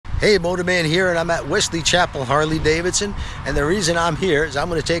Hey, Motorman here, and I'm at Wesley Chapel Harley-Davidson, and the reason I'm here is I'm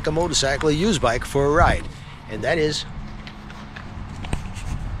going to take a motorcycle, a used bike, for a ride, and that is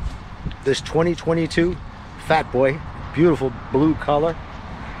this 2022 Fat Boy, beautiful blue color.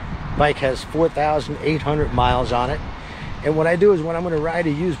 Bike has 4,800 miles on it, and what I do is when I'm going to ride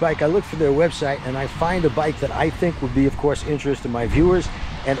a used bike, I look for their website and I find a bike that I think would be, of course, interest to my viewers,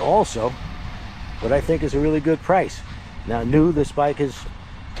 and also what I think is a really good price. Now, new, this bike is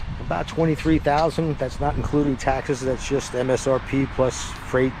about $23,000. That's not including taxes. That's just MSRP plus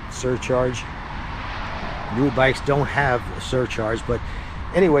freight surcharge. New bikes don't have a surcharge, but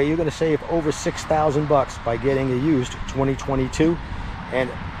anyway, you're going to save over $6,000 by getting a used 2022. And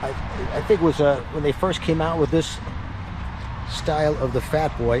I think it was when they first came out with this style of the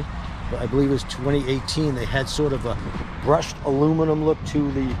Fat Boy, I believe it was 2018, they had sort of a brushed aluminum look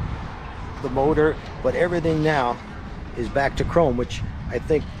to the motor, but everything now is back to chrome, which I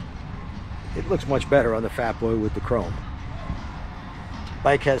think it looks much better on the Fat Boy with the chrome.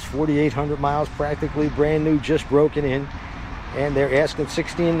 Bike has 4,800 miles, practically brand new, just broken in, and they're asking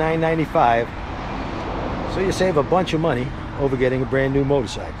 $16,995. So you save a bunch of money over getting a brand new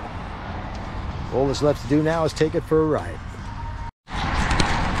motorcycle. All that's left to do now is take it for a ride.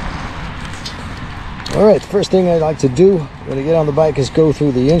 All right, the first thing I'd like to do when I get on the bike is go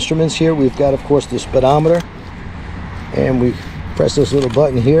through the instruments here. We've got, of course, the speedometer, and we press this little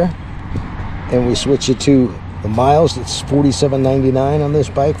button here and we switch it to the miles. It's $47.99 on this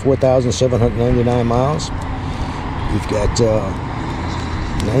bike, 4,799 miles. We've got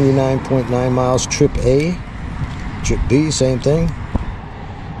 99.9 miles trip A, trip B, same thing,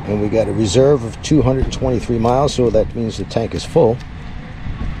 and we got a reserve of 223 miles, so that means the tank is full.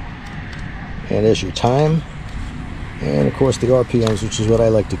 And there's your time, and of course the RPMs, which is what I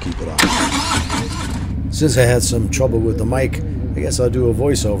like to keep it on. Since I had some trouble with the mic, I guess I'll do a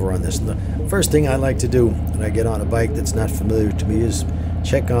voiceover on this. And the first thing I like to do when I get on a bike that's not familiar to me is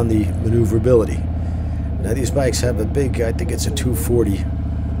check on the maneuverability. Now, these bikes have a big, I think it's a 240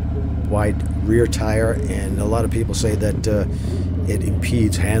 wide rear tire, and a lot of people say that it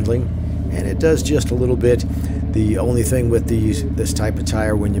impedes handling, and it does just a little bit. The only thing with this type of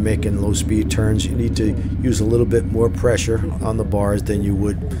tire, when you're making low speed turns, you need to use a little bit more pressure on the bars than you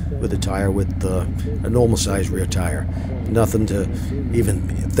would with a tire with a normal size rear tire. Nothing to even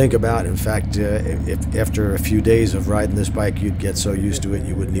think about. In fact, if after a few days of riding this bike, you'd get so used to it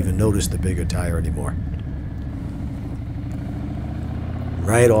you wouldn't even notice the bigger tire anymore.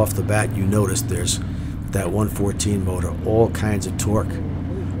 Right off the bat, you notice there's that 114 motor, all kinds of torque,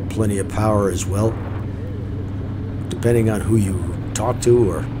 plenty of power as well. Depending on who you talk to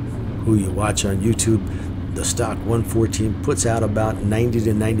or who you watch on YouTube, the stock 114 puts out about 90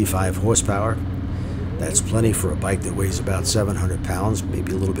 to 95 horsepower. That's plenty for a bike that weighs about 700 pounds,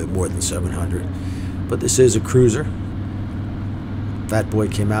 maybe a little bit more than 700. But this is a cruiser. Fat Boy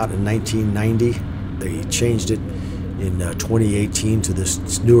came out in 1990. They changed it in 2018 to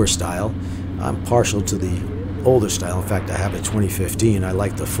this newer style. I'm partial to the older style. In fact, I have a 2015. I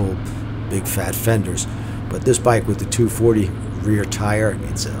like the full big fat fenders. But this bike with the 240 rear tire,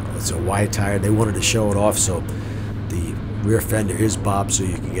 it's a wide tire. They wanted to show it off, so the rear fender is bobbed so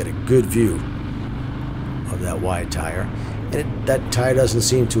you can get a good view of that wide tire. And that tire doesn't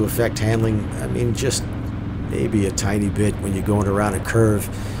seem to affect handling. I mean, just maybe a tiny bit when you're going around a curve.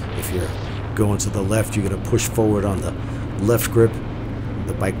 If you're going to the left, you're going to push forward on the left grip.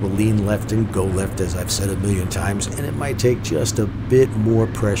 The bike will lean left and go left, as I've said a million times, and it might take just a bit more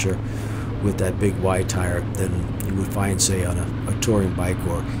pressure with that big wide tire than you would find, say, on a touring bike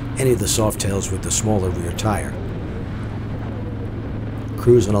or any of the soft tails with the smaller rear tire.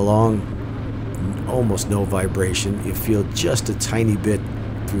 Cruising along, almost no vibration. You feel just a tiny bit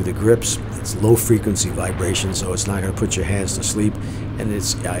through the grips. It's low frequency vibration, so it's not going to put your hands to sleep. And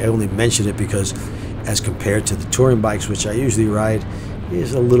I only mention it because as compared to the touring bikes, which I usually ride,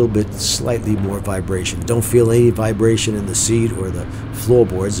 is a little bit slightly more vibration. Don't feel any vibration in the seat or the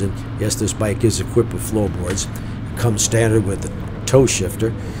floorboards. And yes, this bike is equipped with floorboards. It comes standard with the toe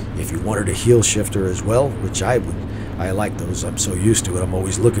shifter. If you wanted a heel shifter as well, which I like those. I'm so used to it. I'm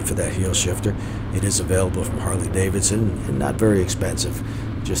always looking for that heel shifter. It is available from Harley-Davidson and not very expensive.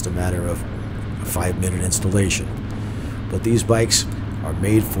 Just a matter of a 5-minute installation. But these bikes are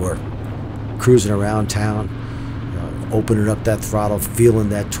made for cruising around town, opening up that throttle, feeling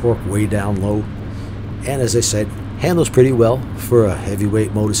that torque way down low. And as I said, handles pretty well for a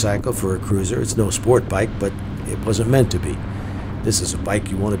heavyweight motorcycle, for a cruiser. It's no sport bike, but it wasn't meant to be. This is a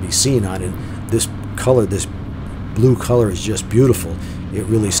bike you want to be seen on, and this color, this blue color, is just beautiful. It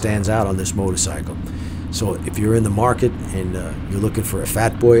really stands out on this motorcycle. So if you're in the market and you're looking for a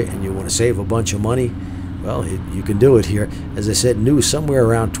Fat Boy and you want to save a bunch of money, well, you can do it here. As I said, new somewhere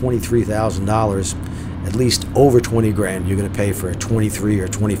around $23,000, at least over 20 grand you're going to pay for a 23 or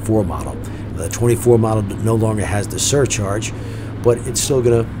 24 model. The 24 model no longer has the surcharge, but it's still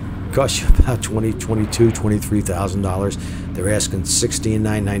going to cost you about $23,000. They're asking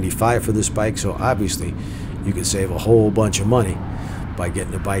 $16,995 for this bike, so obviously you can save a whole bunch of money by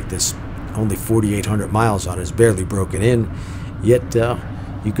getting a bike that's only 4,800 miles on it, is barely broken in, yet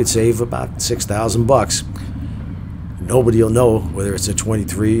you could save about 6,000 bucks. Nobody will know whether it's a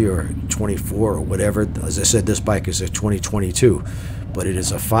 23 or 24 or whatever. As I said, this bike is a 2022, but it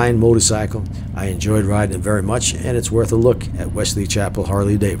is a fine motorcycle. I enjoyed riding it very much, and it's worth a look at Wesley Chapel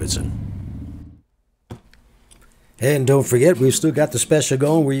Harley-Davidson. And don't forget, we've still got the special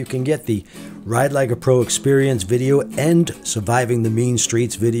going where you can get the Ride Like a Pro Experience video and Surviving the Mean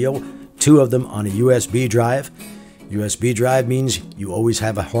Streets video, 2 of them on a USB drive. USB drive means you always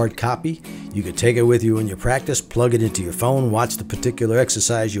have a hard copy. You can take it with you in your practice, plug it into your phone, watch the particular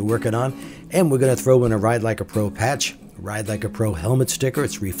exercise you're working on, and we're going to throw in a Ride Like a Pro patch, Ride Like a Pro helmet sticker,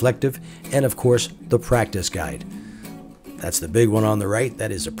 it's reflective, and of course the practice guide. That's the big one on the right.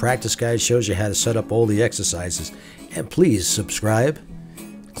 That is a practice guide, shows you how to set up all the exercises. And please subscribe.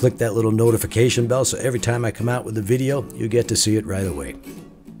 Click that little notification bell so every time I come out with a video, you get to see it right away.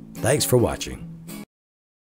 Thanks for watching.